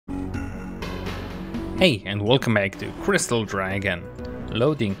Hey, and welcome back to Crystal Dragon.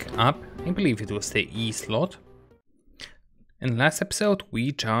 Loading up, I believe it was the E slot. In the last episode,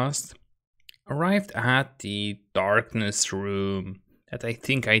 we just arrived at the darkness room that I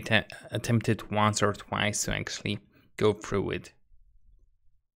think I attempted once or twice to actually go through it.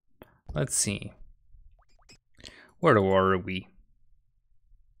 Let's see. Where were we?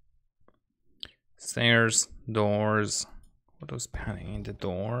 Stairs, doors. What was panning the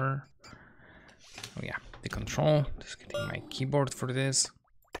door? Oh yeah, the control. Just getting my keyboard for this.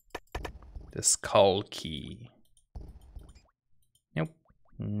 The skull key. Nope.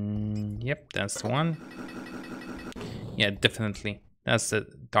 Yep, that's the one. Yeah, definitely. That's the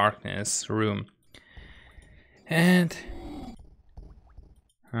darkness room. And...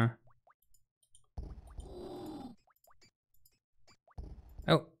 Huh?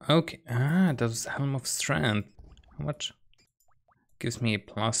 Oh, okay. Ah, that was the Helm of Strength. How much? Gives me a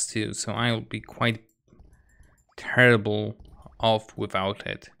 +2, so I'll be quite terrible off without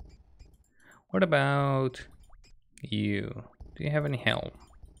it. What about you? Do you have any helm?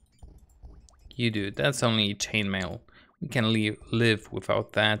 You do. That's only chainmail. We can live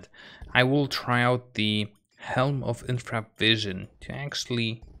without that. I will try out the Helm of Infravision to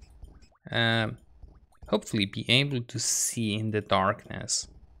actually hopefully be able to see in the darkness.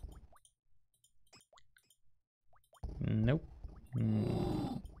 Nope.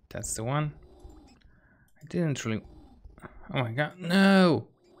 That's the one. I didn't really... Oh my god, no!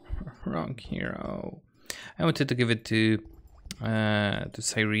 Wrong hero. I wanted to give it to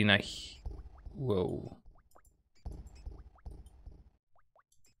Cyrena. Whoa.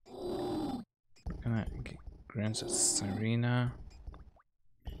 We're gonna grant Cyrena.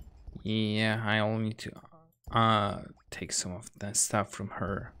 Yeah, I'll need to take some of that stuff from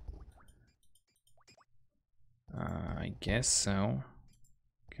her. I guess so.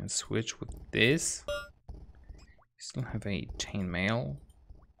 Can switch with this. Still have a chainmail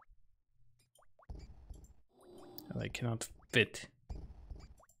that I cannot fit.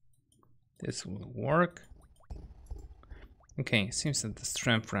 This will work. Okay, seems that the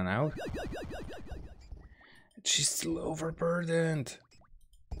strength ran out. She's still overburdened.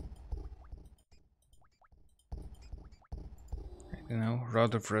 I don't know,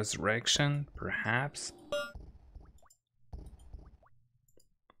 Rod of Resurrection, perhaps.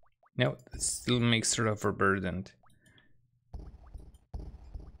 No, it still makes her overburdened.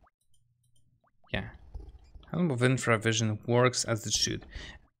 Yeah. Helm of Infravision works as it should.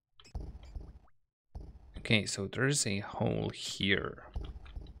 Okay, so there's a hole here.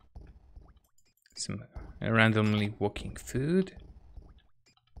 Some randomly walking food.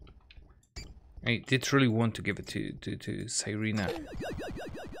 I did really want to give it to Cyrena,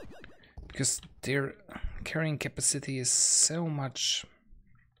 because their carrying capacity is so much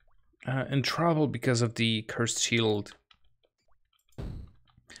in trouble because of the cursed shield.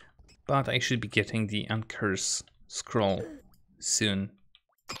 But I should be getting the Uncurse scroll soon,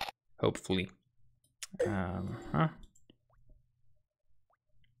 hopefully.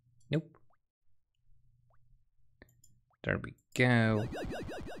 Nope. There we go.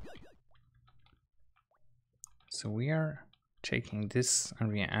 So we are checking this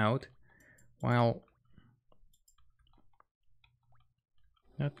area out while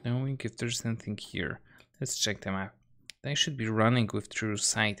not knowing if there's anything here. Let's check the map. They should be running with true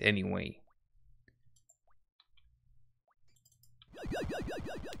sight anyway.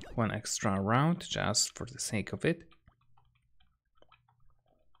 One extra round just for the sake of it.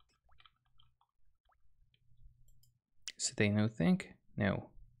 So they no think?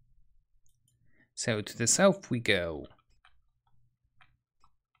 No. So to the south we go.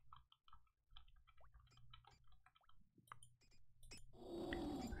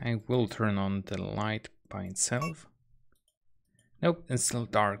 I will turn on the light by itself. Nope, it's still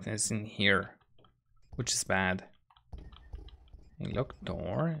darkness in here, which is bad. A locked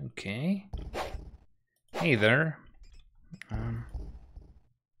door, okay. Hey there.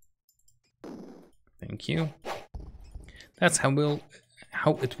 Thank you. That's how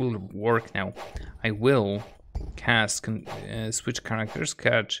it will work now. I will cast switch characters,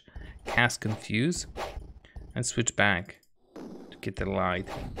 cast confuse, and switch back to get the light.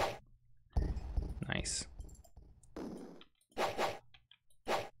 Nice.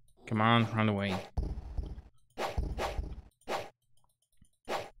 Come on, run away.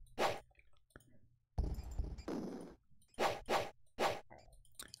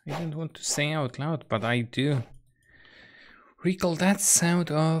 I didn't want to say out loud, but I do recall that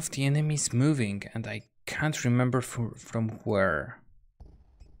sound of the enemies moving, and I can't remember from where.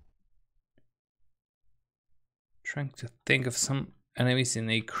 Trying to think of some enemies in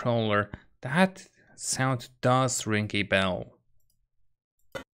a crawler. That sound does ring a bell.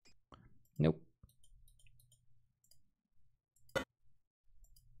 Nope.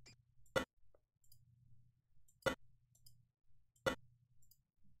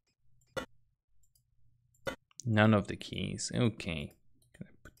 None of the keys. Okay.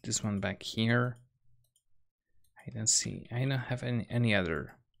 Gonna put this one back here. I don't have any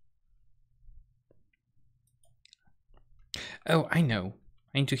other. Oh, I know.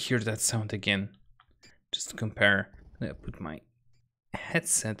 I need to hear that sound again. Just to compare. I'm gonna put my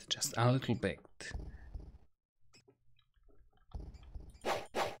headset just a little bit.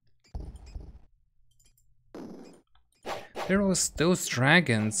 There was those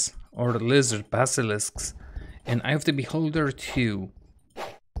dragons or the lizard basilisks in Eye of the Beholder too.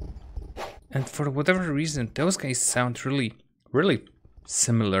 And for whatever reason, those guys sound really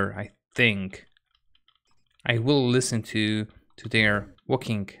similar, I think. I will listen to their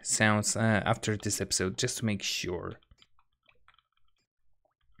walking sounds after this episode, just to make sure.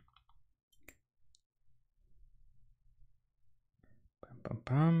 Bum, bum,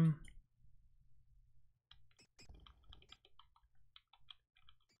 bum.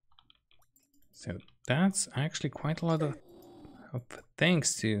 So that's actually quite a lot of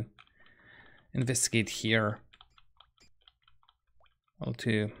things to investigate here. Well,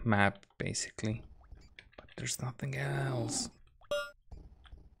 to map basically, but there's nothing else.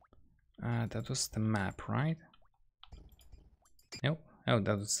 That was the map, right? Nope. Oh,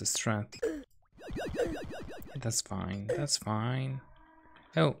 that was the strat. That's fine. That's fine.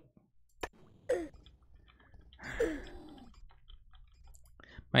 Oh.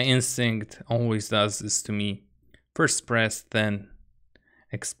 My instinct always does this to me. First press, then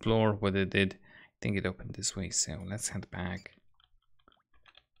explore what it did. I think it opened this way, so let's head back.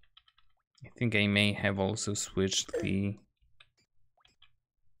 I think I may have also switched the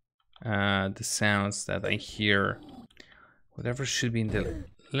sounds that I hear. Whatever should be in the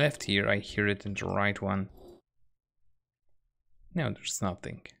left ear, I hear it in the right one. No, there's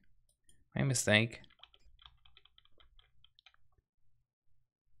nothing. My mistake.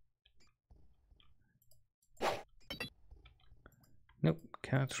 Nope,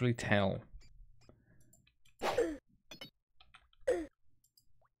 can't really tell.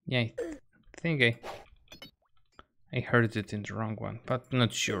 Yeah, I think I heard it in the wrong one, but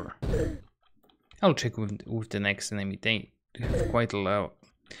not sure. I'll check with the next enemy. They have quite loud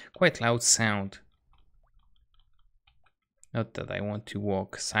sound. Not that I want to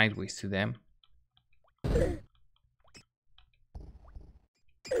walk sideways to them.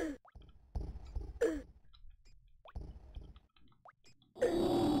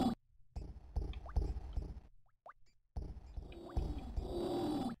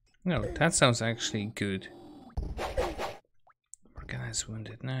 No, that sounds actually good. Organized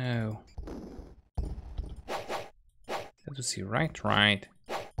wounded, no. That was see, right.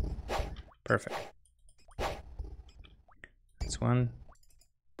 Perfect. That's one.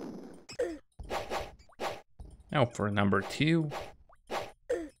 Now for number 2.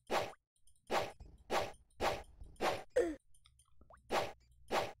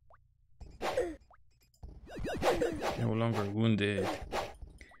 No longer wounded.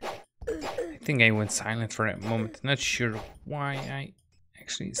 I think I went silent for a moment. Not sure why. I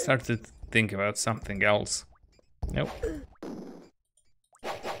actually started to think about something else. Nope.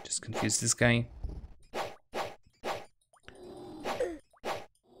 Just confused this guy.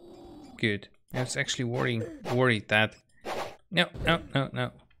 Good. I was actually worried that. No.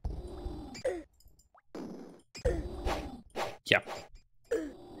 Yeah.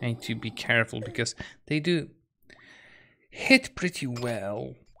 I need to be careful because they do hit pretty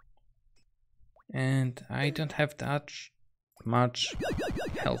well. And I don't have that much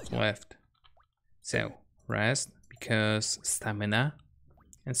health left. So, rest, because stamina,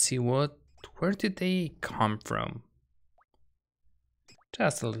 and see where did they come from?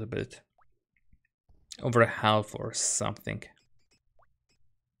 Just a little bit. Over a half or something.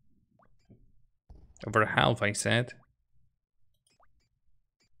 Over a half, I said.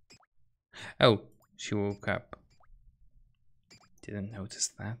 Oh, she woke up. Didn't notice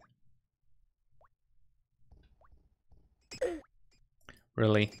that.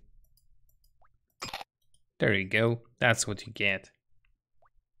 Really? There you go. That's what you get.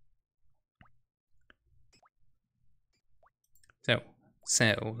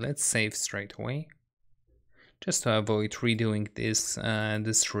 So let's save straight away, just to avoid redoing this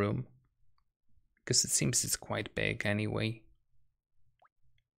this room, because it seems it's quite big anyway.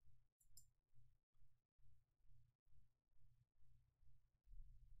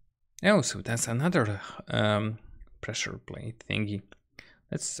 Oh, so that's another pressure plate thingy.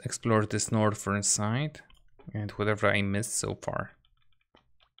 Let's explore this northern side and whatever I missed so far.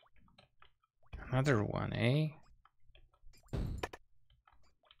 Another one, eh?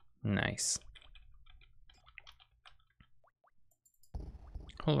 Nice.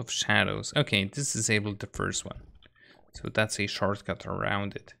 Hall of Shadows. Okay, this disabled the first one. So that's a shortcut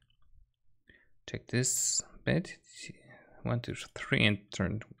around it. Check this bit. 1, 2, 3 and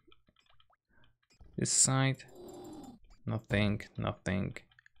turn this side. Nothing, nothing.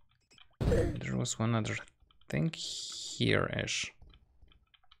 There was one other thing here-ish.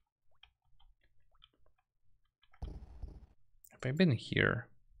 Have I been here?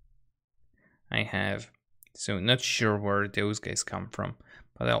 I have. So not sure where those guys come from,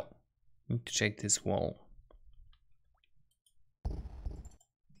 but I'll need to check this wall.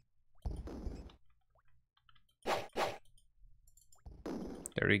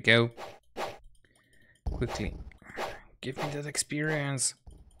 There we go. Quickly. Give me that experience.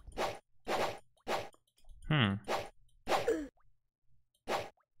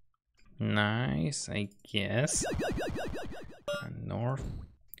 Nice, I guess. And north.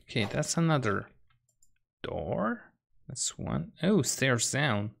 Okay, that's another door. That's one. Oh, stairs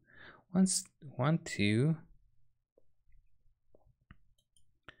down. One, two.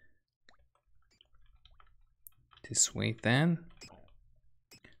 This way then.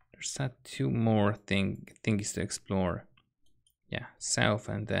 There's that two more things to explore. Yeah, south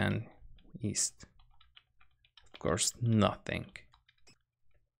and then east. Of course, nothing.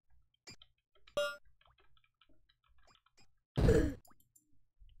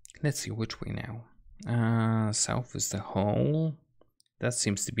 Let's see which way now. South is the hole. That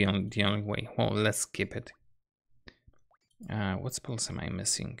seems to be the only way. Well, let's skip it. What spells am I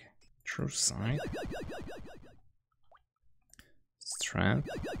missing? True Sight. Strength.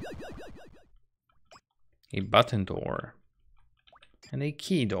 A button door. And a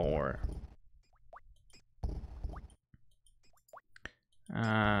key door.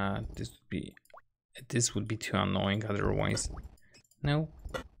 This would be too annoying otherwise. No,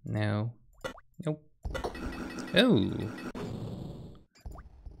 no, nope. Oh,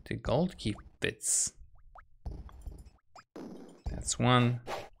 the gold key fits. That's one.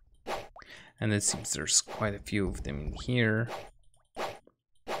 And it seems there's quite a few of them in here.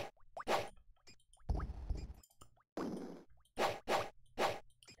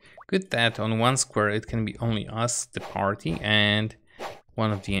 Good that on one square it can be only us, the party, and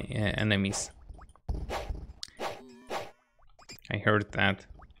one of the enemies. I heard that.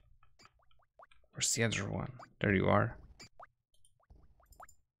 Where's the other one? There you are.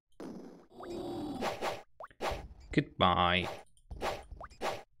 Goodbye.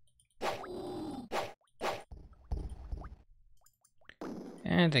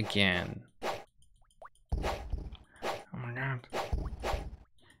 And again. Oh my god.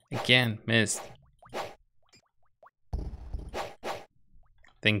 Again, missed.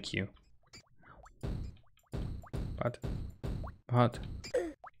 Thank you. But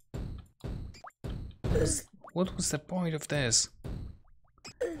what was the point of this?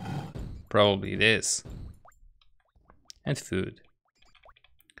 Probably this. And food.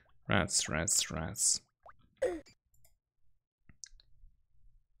 Rats, rats, rats.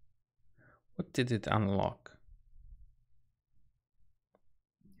 What did it unlock?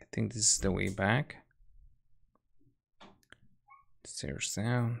 I think this is the way back. Stairs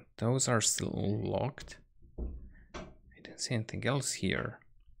down. Those are still locked. I didn't see anything else here.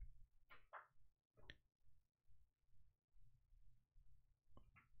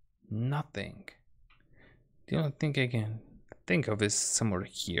 Nothing. The only thing I can think of is somewhere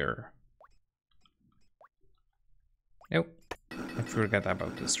here. Nope. I forgot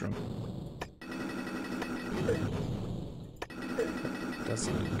about this room.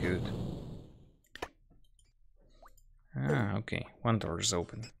 Doesn't look good. Ah, okay. One door is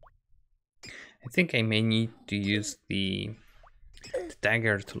open. I think I may need to use the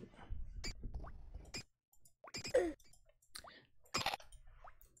dagger to...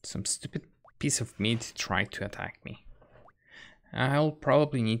 Some stupid piece of meat tried to attack me. I'll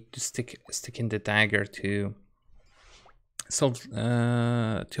probably need to stick in the dagger to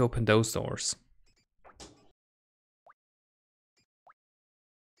open those doors.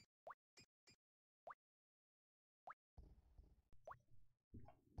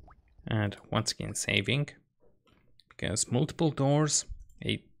 And once again saving, because multiple doors,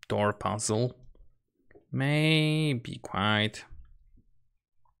 a door puzzle may be quite...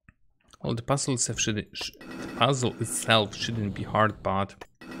 Well, the puzzle itself shouldn't be hard, but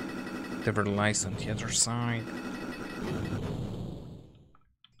whatever lies on the other side.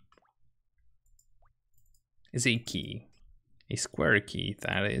 Is a key. A square key,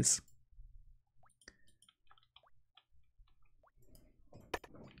 that is.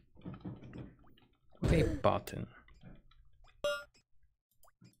 With a button.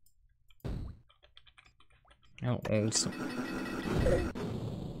 I'll also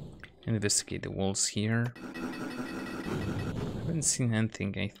investigate the walls here. I haven't seen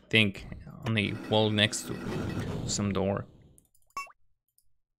anything, I think, on the wall next to some door.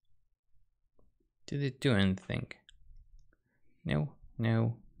 Did it do anything? No,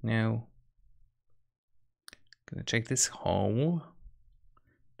 no, no. Gonna check this hole.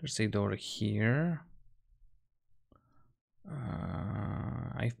 There's a door here.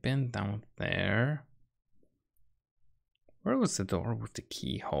 I've been down there. Where was the door with the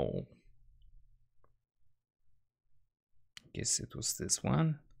keyhole? Guess it was this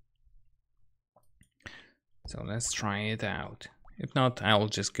one. So let's try it out. If not, I'll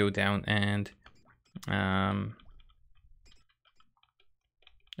just go down and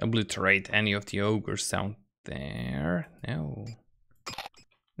obliterate any of the ogres down there. No.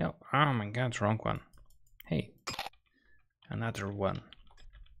 No. Oh my god, wrong one. Hey. Another one.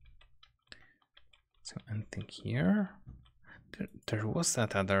 So anything here? There was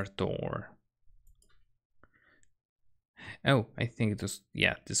that other door. Oh, I think it was,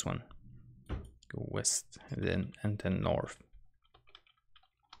 yeah, this one. Go west and then north.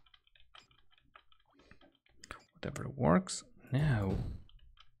 Whatever works. Now,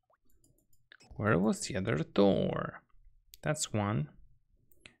 where was the other door? That's one.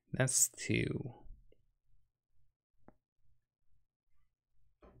 That's two.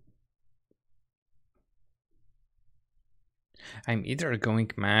 I'm either going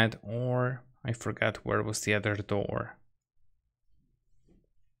mad or I forgot where was the other door.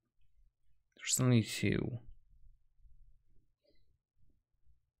 There's only two.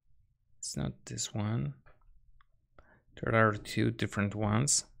 It's not this one. There are two different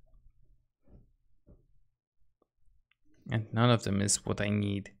ones. And none of them is what I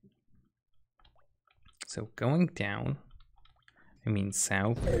need. So going down, I mean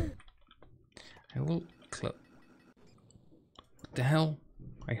south, I will close. What the hell?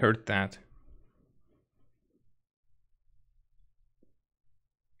 I heard that.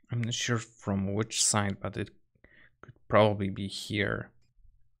 I'm not sure from which side, but it could probably be here.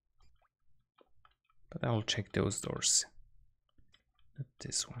 But I'll check those doors. Not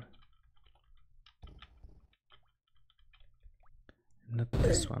this one. Not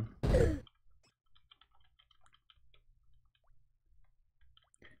this one.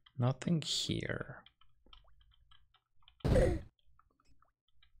 Nothing here.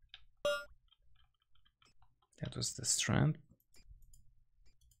 That was the strand.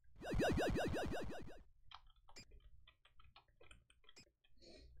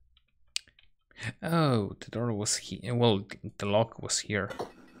 Oh, the door was here. Well, the lock was here.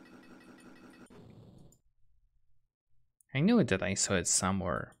 I knew that I saw it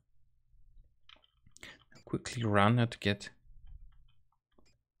somewhere. I'll quickly run to get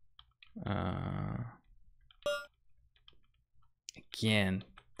again,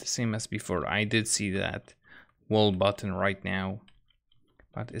 the same as before. I did see that wall button right now.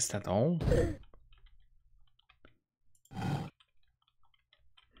 But is that all?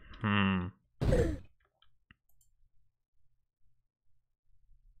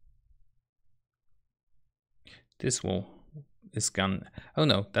 This wall is gone. Oh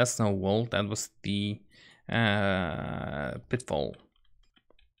no, that's no wall. That was the pitfall.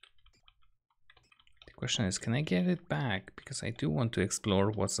 The question is, can I get it back? Because I do want to explore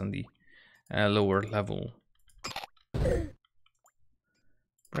what's on the lower level.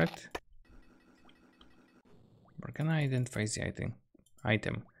 But where can I identify the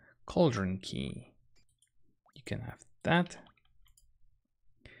item? Cauldron key. You can have that.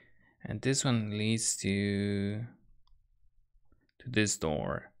 And this one leads to this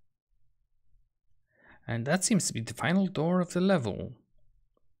door. And that seems to be the final door of the level.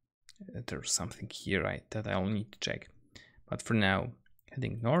 There's something here that I'll need to check. But for now,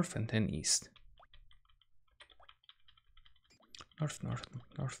 heading north and then east. North, north,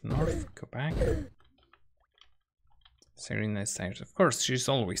 north, north. Go back. Serena is tired. Of course, she's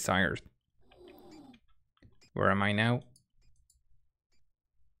always tired. Where am I now?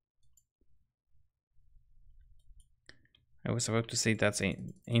 I was about to say that's a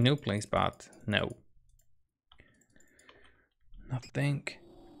new place, but no. Nothing.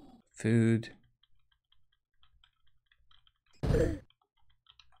 Food.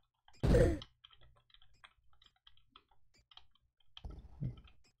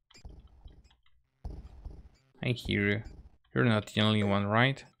 I hear you. You're not the only one,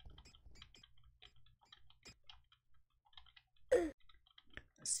 right?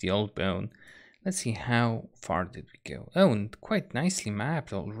 the old bone. Let's see, how far did we go? Oh, and quite nicely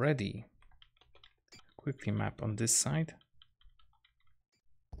mapped already. Quickly map on this side.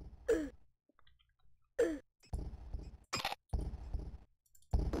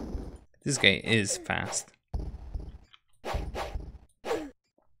 This guy is fast.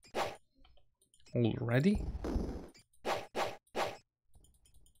 Already?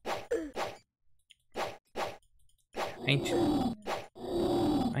 I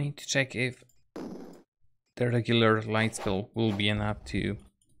need to check if the regular light spell will be enough to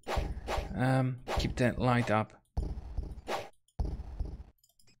keep that light up.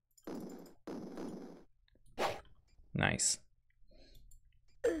 Nice.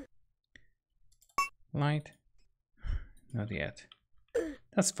 Light? Not yet.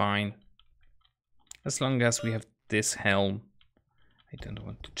 That's fine. As long as we have this helm. I don't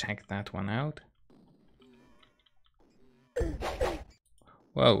want to check that one out.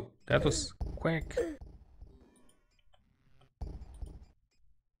 Whoa, that was quick.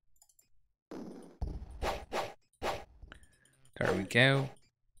 There we go.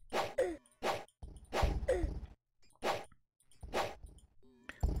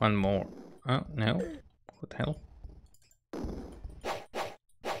 One more. Oh, no. What the hell?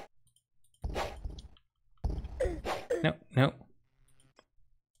 No, no.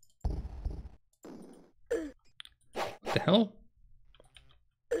 What the hell?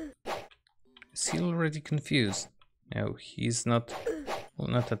 Is he already confused? No, he's not. Well,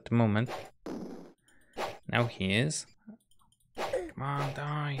 not at the moment. Now he is. Come on,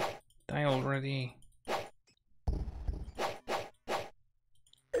 die. Die already.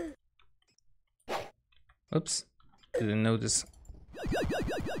 Oops. Didn't notice.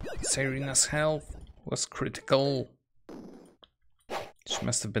 Serena's health was critical. She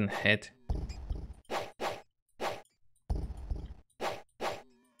must have been hit.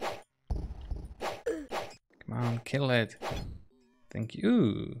 Come on, kill it. Thank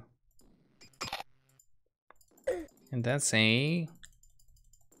you. And that's a...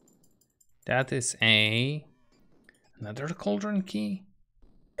 That is a... Another cauldron key?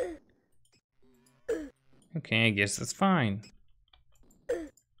 Okay, I guess that's fine.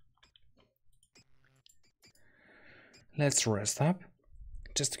 Let's rest up.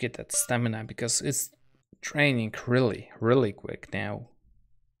 Just to get that stamina, because it's draining really quick now.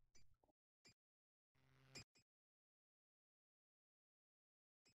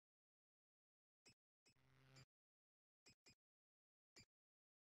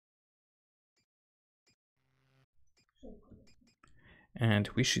 And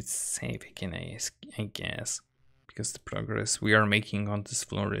we should save again, I guess, because the progress we are making on this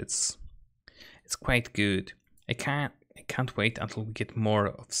floor, it's quite good. I can't wait until we get more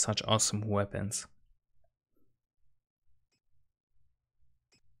of such awesome weapons.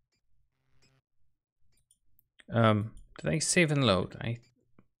 Did I save and load? I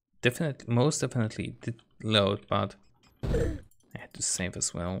most definitely did load, but I had to save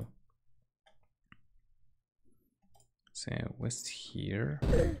as well. So what's here?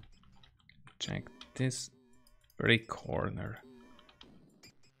 Check this very corner.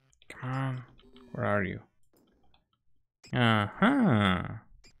 Come on, where are you?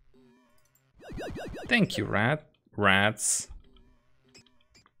 Thank you, rats,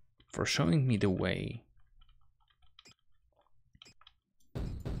 for showing me the way.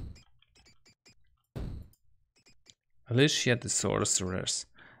 Alicia the Sorceress.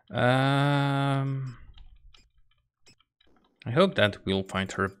 I hope that we'll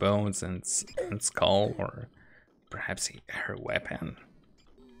find her bones and skull, or perhaps her weapon.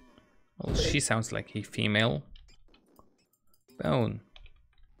 Well, she sounds like a female. Bone.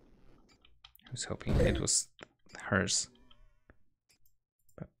 I was hoping it was hers,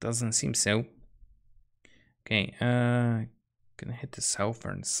 but doesn't seem so. Okay, gonna hit the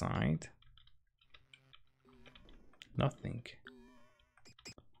southern side. Nothing.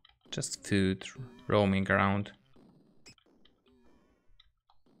 Just food roaming around.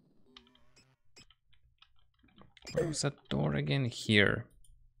 Where was that door again? Here.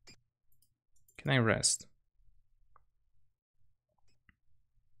 Can I rest?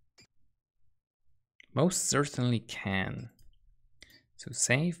 Most certainly can. So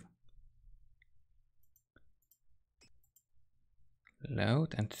save.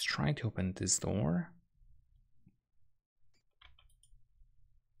 Load and try to open this door.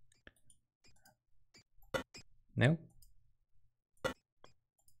 No.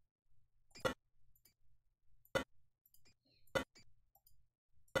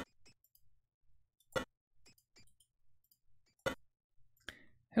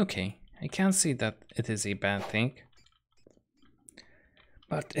 Okay, I can't see that it is a bad thing.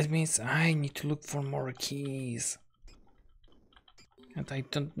 But it means I need to look for more keys. And I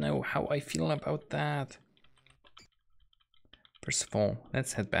don't know how I feel about that. First of all,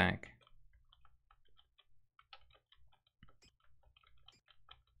 let's head back.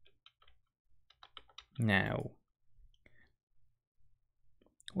 Now,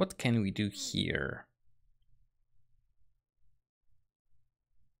 what can we do here?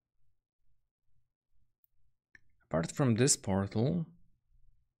 Apart from this portal,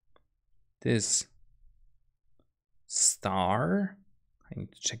 this star, I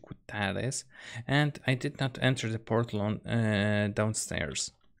need to check what that is. And I did not enter the portal on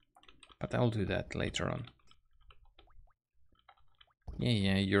downstairs, but I'll do that later on.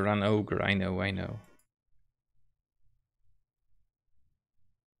 Yeah, you're an ogre, I know.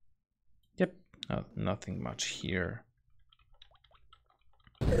 Yep, nothing much here.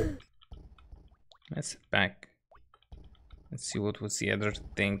 Let's head back. Let's see what was the other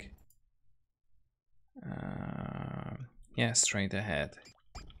thing. Yeah, straight ahead.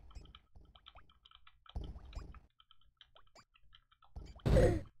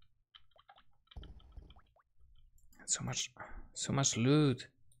 So much loot.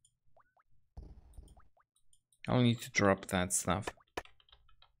 I'll need to drop that stuff.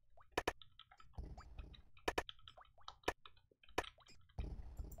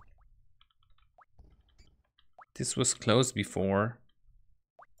 This was closed before.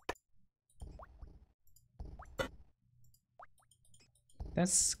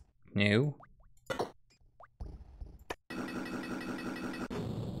 That's new.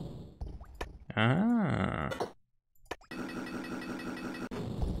 Ah.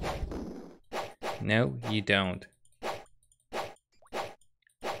 No, you don't.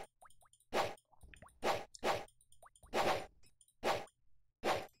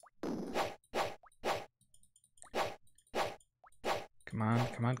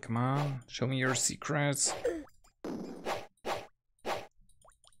 Come on. Show me your secrets.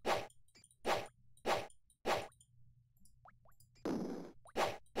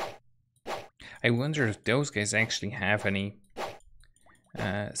 I wonder if those guys actually have any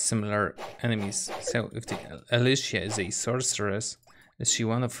similar enemies. So if Alicia is a sorceress, is she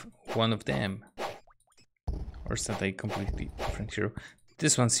one of them? Or is that a completely different hero?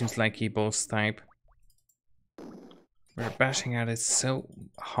 This one seems like a boss type. We're bashing at it so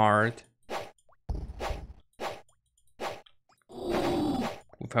hard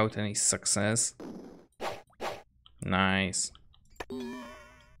without any success. Nice.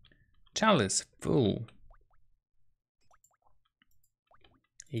 Chalice full.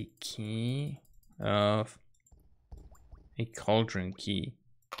 A key of a cauldron key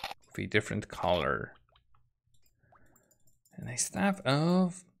with a different color. And a staff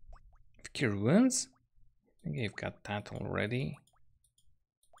of cure wounds. I think I've got that already.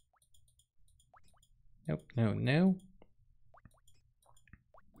 Nope, no.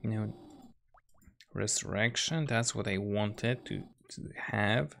 Resurrection, that's what I wanted to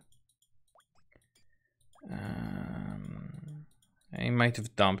have. I might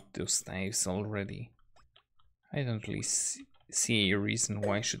have dumped those knives already. I don't really see a reason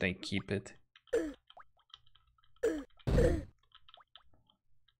why should I keep it.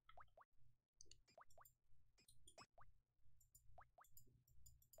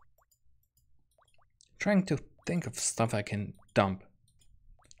 Trying to think of stuff I can dump.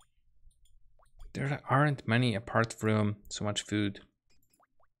 There aren't many apart from so much food.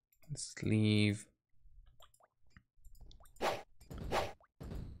 Let's leave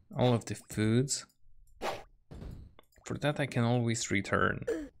all of the foods. For that I can always return.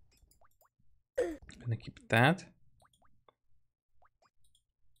 I'm gonna keep that.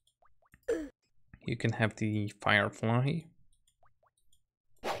 You can have the firefly.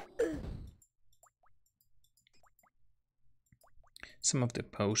 Some of the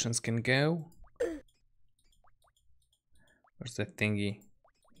potions can go. Where's the thingy?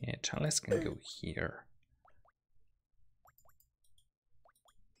 Yeah, chalice can go here.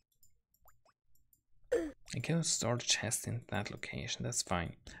 I cannot store the chest in that location, that's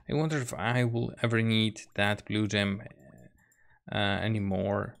fine. I wonder if I will ever need that blue gem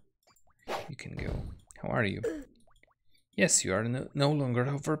anymore. You can go. How are you? Yes, you are no longer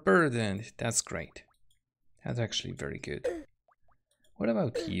overburdened. That's great. That's actually very good. What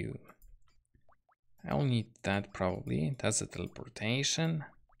about you? I'll need that probably. That's a teleportation.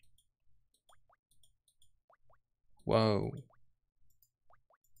 Whoa.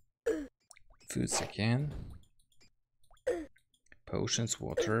 Foods again. Potions,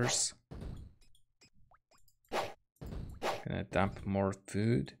 waters. Gonna dump more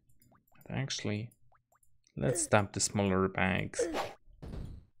food. But actually, let's dump the smaller bags.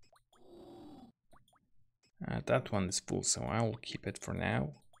 That one is full, so I'll keep it for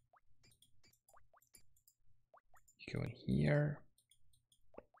now. You go in here.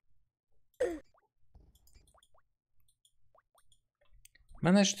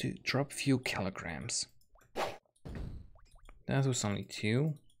 Managed to drop few kilograms. That was only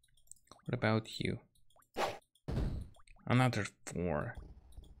 2. What about you? Another 4.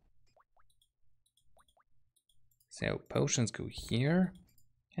 So potions go here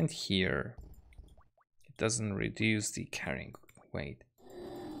and here. It doesn't reduce the carrying weight.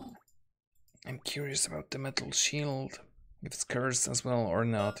 I'm curious about the metal shield, if it's cursed as well or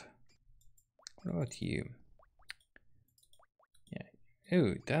not. What about you? Yeah.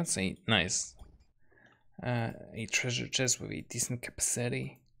 Ooh, that's a nice. A treasure chest with a decent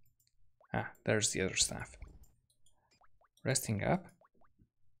capacity. Ah, there's the other stuff. Resting up.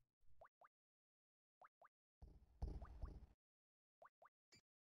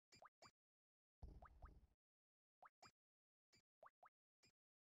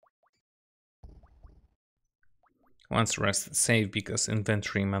 Once rested, save because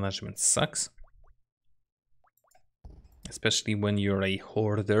inventory management sucks. Especially when you're a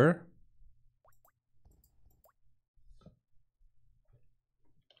hoarder.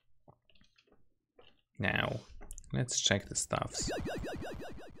 Now, let's check the stuffs.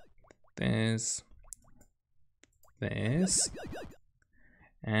 This,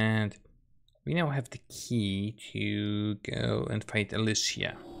 and we now have the key to go and fight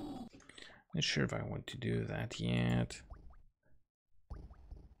Alicia. Not sure if I want to do that yet.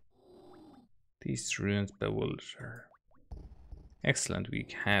 These runes bewilder. Excellent, we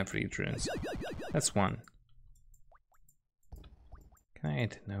have read runes. That's 1. Can I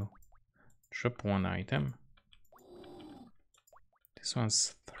add? No. Drop 1 item. This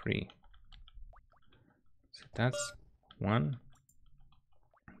one's 3. So that's 1,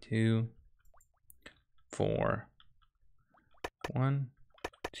 2, 4. 1,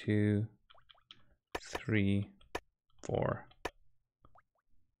 2, 3, 4.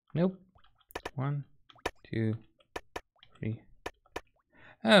 Nope. 1, 2, 3.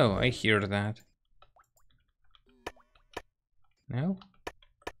 Oh, I hear that. No?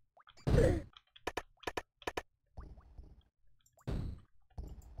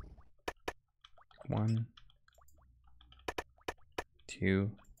 One,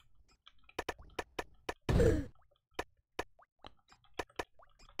 2.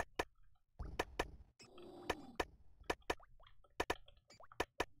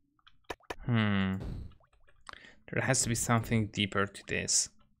 There has to be something deeper to this.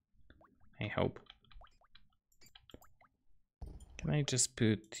 I hope. Can I just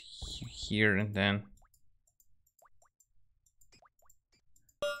put you here and then?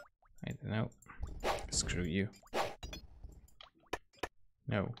 I don't know. Screw you.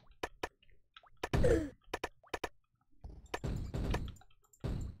 No.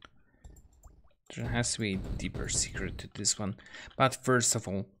 There has to be a deeper secret to this one. But first of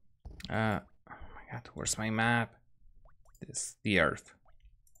all, oh my god, where's my map? This, the Earth.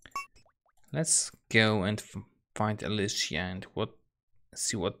 Let's go and find Alicia and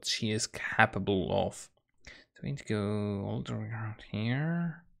see what she is capable of. So we need to go all the way around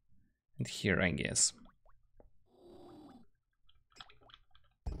here and here, I guess.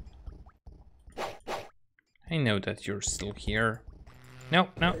 I know that you're still here. No,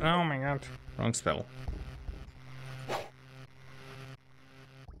 no, no, oh my god. Wrong spell.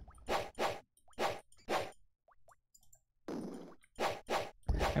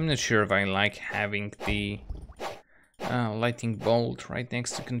 I'm not sure if I like having the lightning bolt right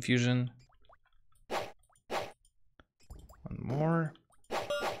next to confusion. One more.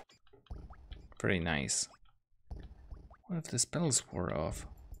 Very nice. What if the spells wore off?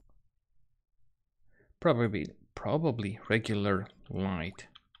 Probably regular light.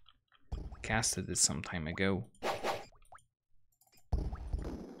 Casted it some time ago.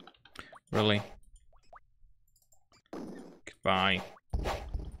 Really? Goodbye.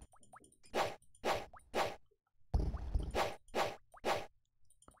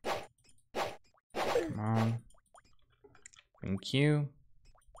 Come on. Thank you.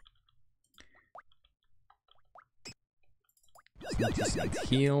 Some decent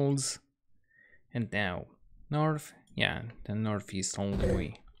heals. And now, north. Yeah, the northeast all the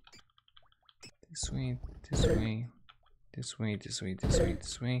way. This way, this way, this way, this way, this way,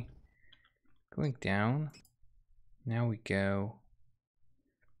 this way. Going down. Now we go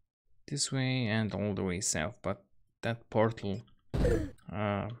this way and all the way south. But that portal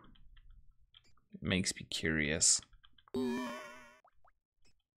makes me curious.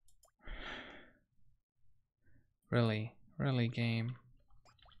 Really game.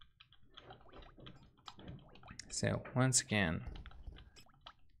 So once again,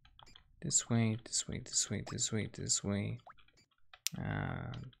 this way, this way, this way, this way, this way.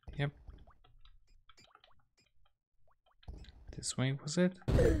 Yep. This way, was it?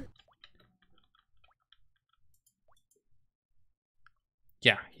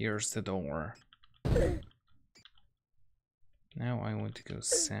 Yeah, here's the door. Now I want to go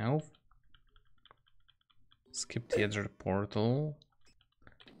south. Skip the other portal.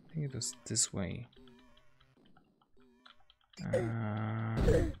 I think it was this way.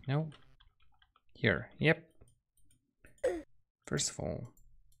 No. Here, yep. First of all,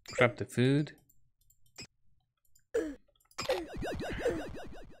 grab the food.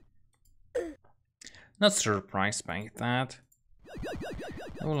 Not surprised by that.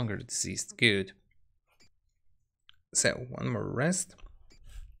 No longer deceased, good. So, one more rest.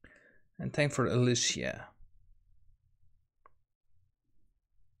 And time for Alicia.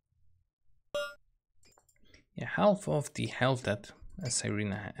 Yeah, half of the health that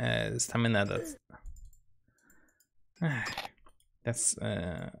stamina that's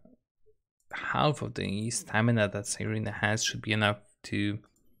half of the stamina that Cyrena has should be enough to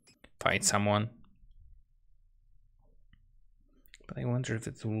fight someone. But I wonder if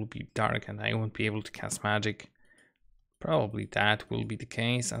it will be dark and I won't be able to cast magic. Probably that will be the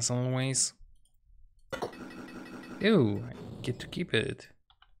case, as always. Ew, I get to keep it.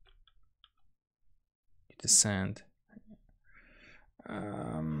 The sand.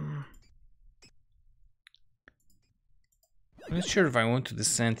 I'm not sure if I want to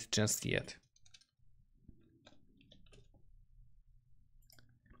descend just yet.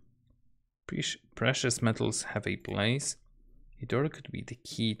 Precious metals have a place. A door could be the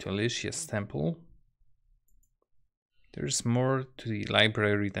key to Alicia's temple. There's more to the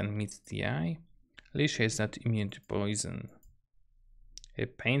library than meets the eye. Alicia is not immune to poison. A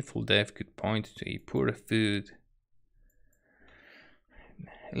painful death could point to a poor food.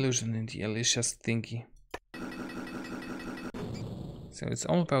 Illusion in the Alicia's thingy. So it's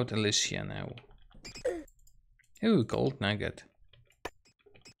all about Alicia now. Ooh, gold nugget.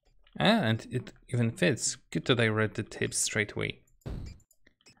 Ah, and it even fits. Good that I read the tips straight away.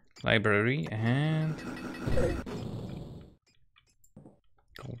 Library and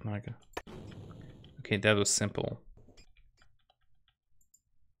gold nugget. Okay, that was simple.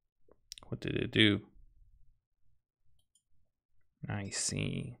 What did it do? I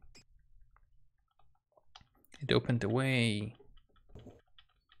see. It opened the way.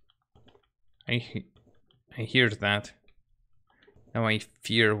 I hear that. Now I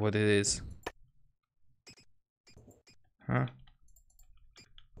fear what it is. Huh?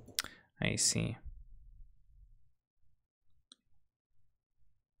 I see.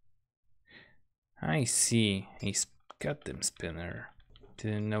 I see. A goddamn spinner.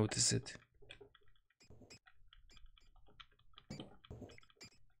 Didn't notice it.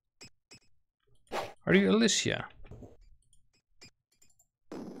 Are you Alicia?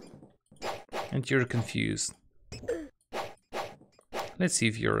 And you're confused. Let's see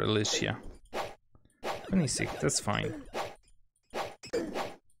if you're Alicia. 26, that's fine.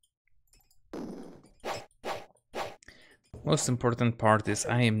 Most important part is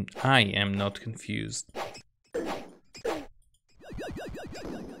I am not confused. What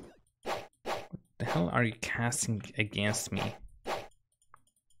the hell are you casting against me?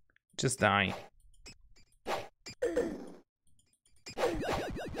 Just die.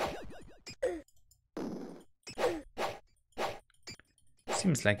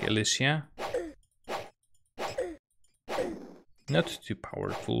 Seems like Alicia. Not too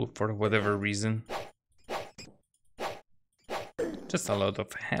powerful for whatever reason. Just a lot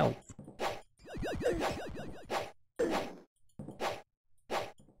of health.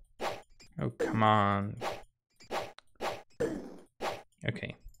 Oh, come on.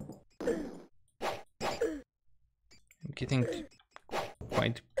 Okay. I'm getting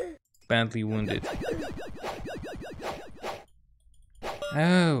quite badly wounded.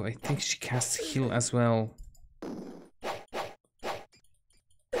 Oh, I think she casts heal as well.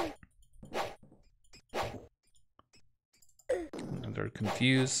 Another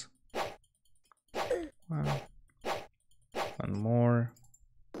confuse. One more.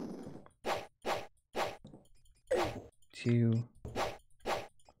 Two.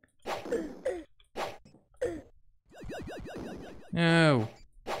 No.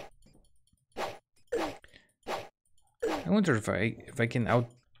 I wonder if I can out.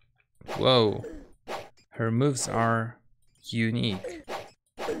 Whoa, her moves are unique.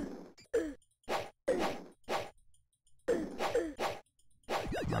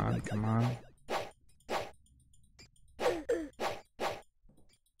 Come on, come on.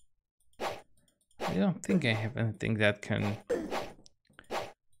 I don't think I have anything that can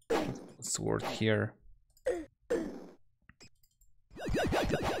sword here.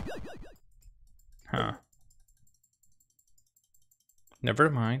 Huh. Never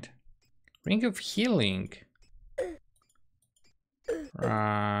mind. Ring of Healing.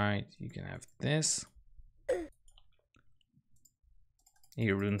 Right, you can have this. A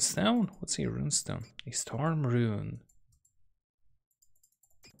runestone? What's a runestone? A storm rune.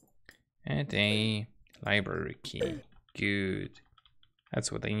 And a library key. Good.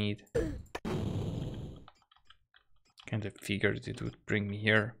 That's what I need. Kind of figured it would bring me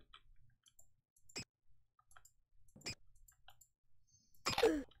here.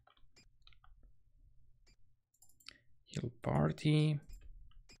 Heal party.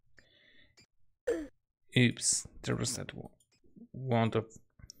 Oops, there was that wand of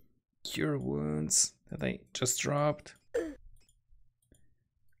cure wounds that I just dropped.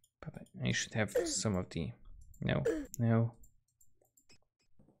 But I should have some of the... No, no.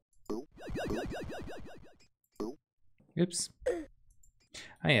 Oops.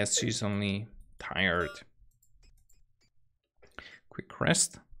 Ah yes, she's only tired. Quick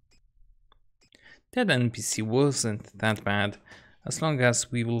rest. That NPC wasn't that bad, as long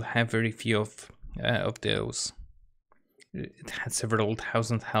as we will have very few of those. It had several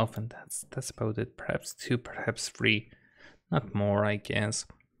thousand health, and that's about it. Perhaps 2, perhaps 3, not more, I guess.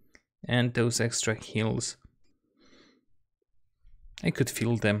 And those extra heals, I could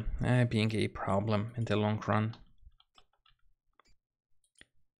feel them being a problem in the long run.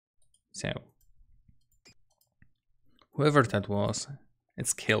 So, whoever that was,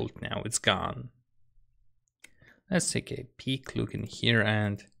 it's killed now, it's gone. Let's take a peek, look in here,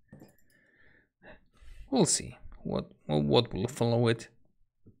 and we'll see what will follow it.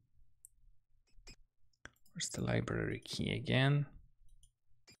 Where's the library key again?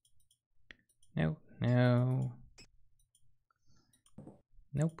 No, no.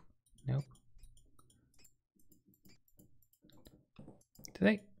 Nope, nope. Did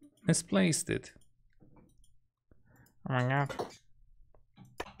I misplaced it? Oh my god.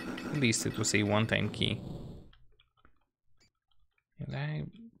 At least it was a one-time key. The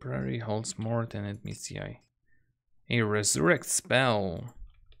library holds more than it meets the eye. A resurrect spell.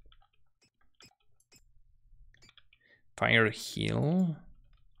 Fire heal.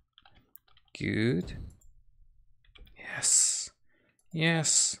 Good. Yes.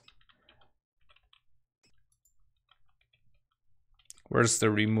 Yes. Where's the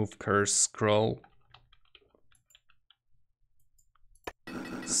remove curse scroll?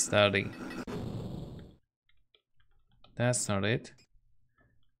 Study. That's not it.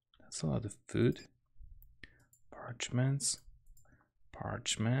 That's a lot of food. Parchments.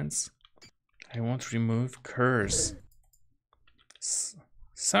 Parchments. I won't remove curse.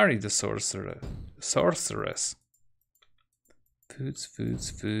 Sorry, the sorceress. Foods, foods,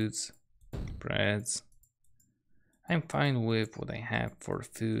 foods. Breads. I'm fine with what I have for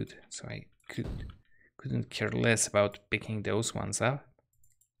food, so I couldn't care less about picking those ones up.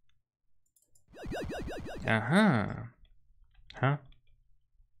 Uh-huh. Huh?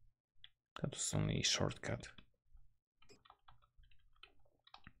 That was only a shortcut.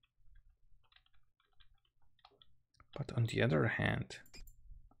 But on the other hand,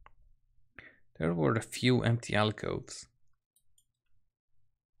 there were a few empty alcoves.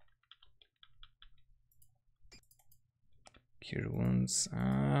 Cure wounds.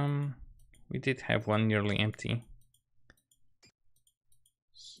 We did have one nearly empty.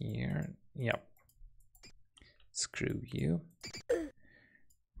 Here. Yep. Screw you.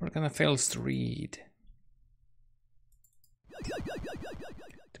 We're gonna fail to read.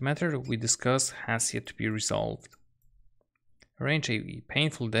 The matter we discussed has yet to be resolved. Arrange a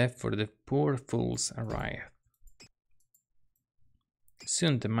painful death for the poor fools arrive.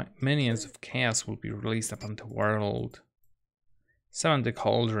 Soon the minions of chaos will be released upon the world. Summon the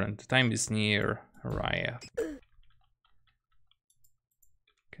Cauldron, the time is near, arrive.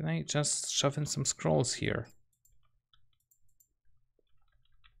 Can I just shove in some scrolls here?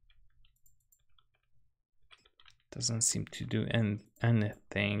 Doesn't seem to do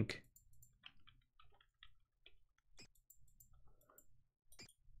anything.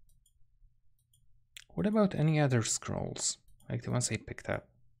 What about any other scrolls, like the ones I picked up?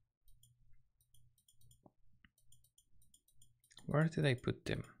 Where did I put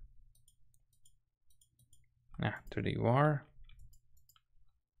them? Ah, there you are.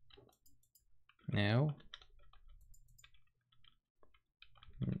 No.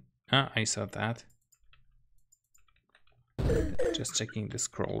 Ah, I saw that. Just checking the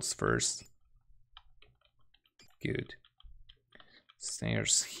scrolls first. Good.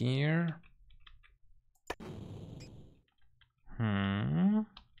 Stairs here.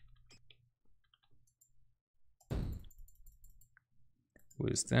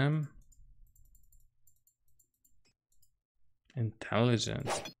 Wisdom.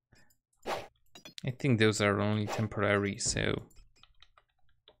 Intelligence. I think those are only temporary, so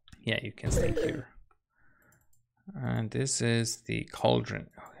yeah, you can stay here. And this is the Cauldron.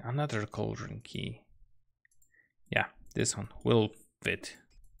 Another Cauldron key. Yeah, this one will fit.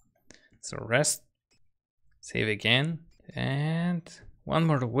 So rest, save again, and one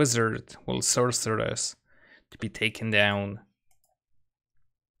more wizard will sorcerer us to be taken down.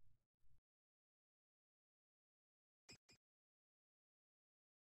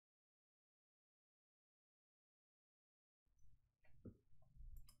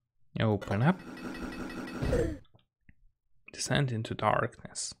 Open up. Descend into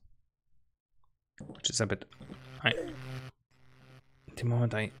darkness. Which is a bit... the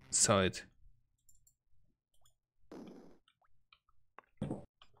moment I saw it.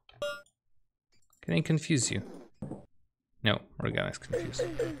 Can I confuse you? No, Morgana is confused.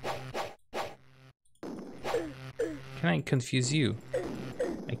 Can I confuse you?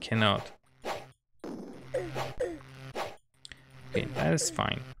 I cannot. Okay, that is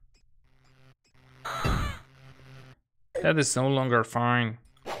fine. That is no longer fine.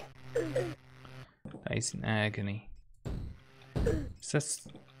 That is in agony.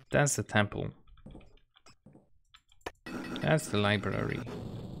 That's the temple. That's the library.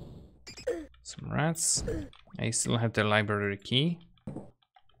 Some rats. I still have the library key.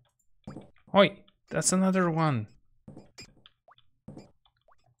 Oi! That's another one!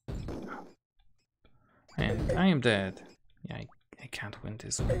 And I am dead. Yeah, I can't win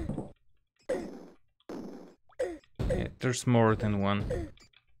this one. Yeah, there's more than one.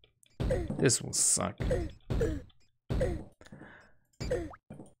 This will suck.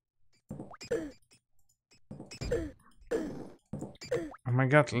 Oh my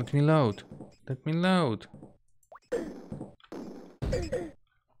god, let me load. Let me load.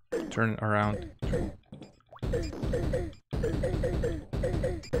 Turn around.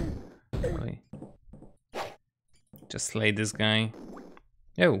 Really? Just slay this guy.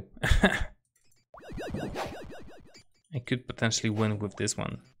 Oh! I could potentially win with this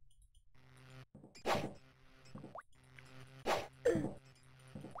one.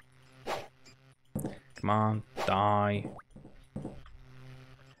 Come on, die.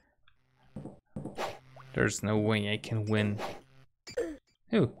 There's no way I can win.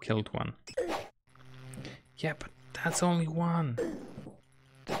 Oh, killed one. Yeah, but that's only one.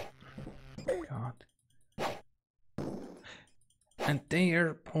 God. And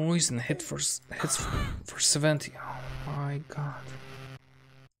their poison hits for 70. Oh my god.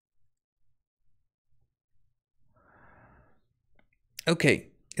 Okay,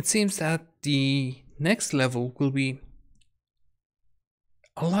 it seems that the next level will be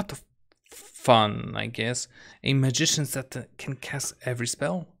a lot of fun, I guess. A magician that can cast every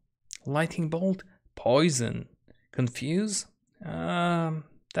spell. Lightning bolt, poison, confuse.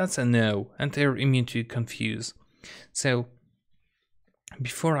 That's a no, and they're immune to confuse. So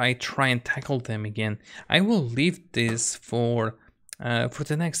before I try and tackle them again, I will leave this for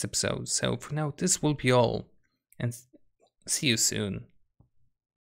the next episode. So for now, this will be all, and see you soon.